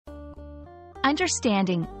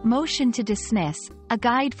Understanding Motion to Dismiss, a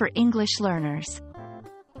guide for English learners.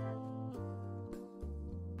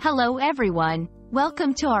 Hello everyone,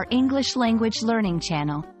 welcome to our English language learning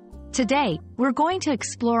channel. Today, we're going to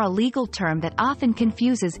explore a legal term that often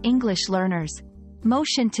confuses English learners: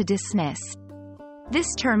 motion to dismiss.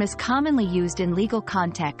 This term is commonly used in legal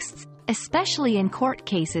contexts, especially in court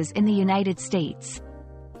cases in the United States.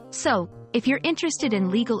 So, if you're interested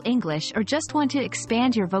in legal English or just want to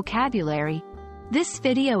expand your vocabulary, this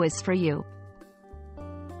video is for you.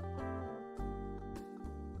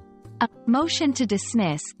 A motion to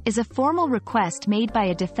dismiss is a formal request made by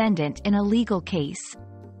a defendant in a legal case.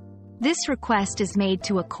 This request is made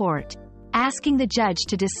to a court, asking the judge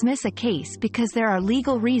to dismiss a case because there are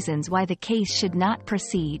legal reasons why the case should not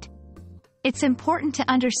proceed. It's important to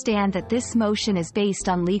understand that this motion is based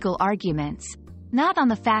on legal arguments, not on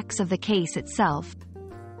the facts of the case itself.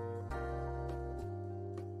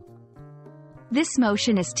 This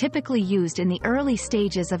motion is typically used in the early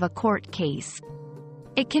stages of a court case.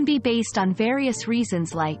 It can be based on various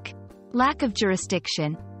reasons like lack of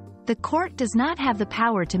jurisdiction. The court does not have the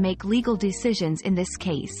power to make legal decisions in this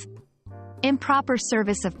case. Improper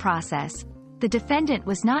service of process. The defendant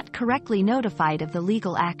was not correctly notified of the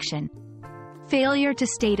legal action. Failure to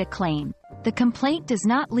state a claim. The complaint does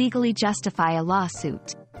not legally justify a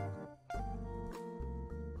lawsuit.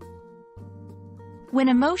 When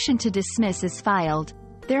a motion to dismiss is filed,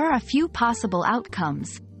 there are a few possible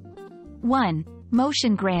outcomes. 1.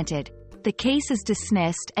 Motion granted. The case is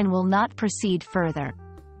dismissed and will not proceed further.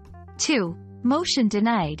 2. Motion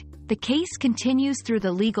denied. The case continues through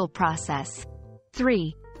the legal process.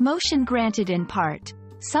 3. Motion granted in part.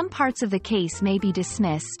 Some parts of the case may be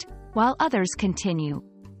dismissed, while others continue.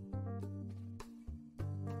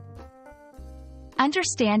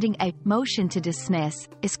 Understanding a motion to dismiss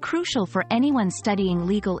is crucial for anyone studying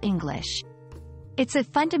legal English. It's a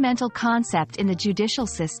fundamental concept in the judicial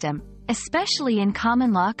system, especially in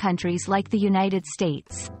common law countries like the United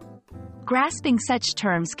States. Grasping such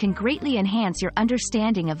terms can greatly enhance your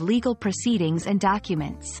understanding of legal proceedings and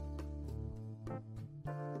documents.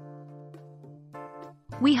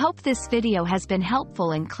 We hope this video has been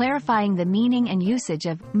helpful in clarifying the meaning and usage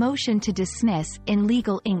of motion to dismiss in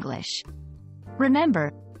legal English.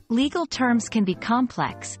 Remember, legal terms can be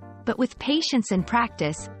complex, but with patience and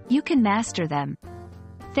practice, you can master them.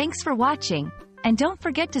 Thanks for watching, and don't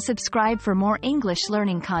forget to subscribe for more English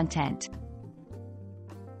learning content.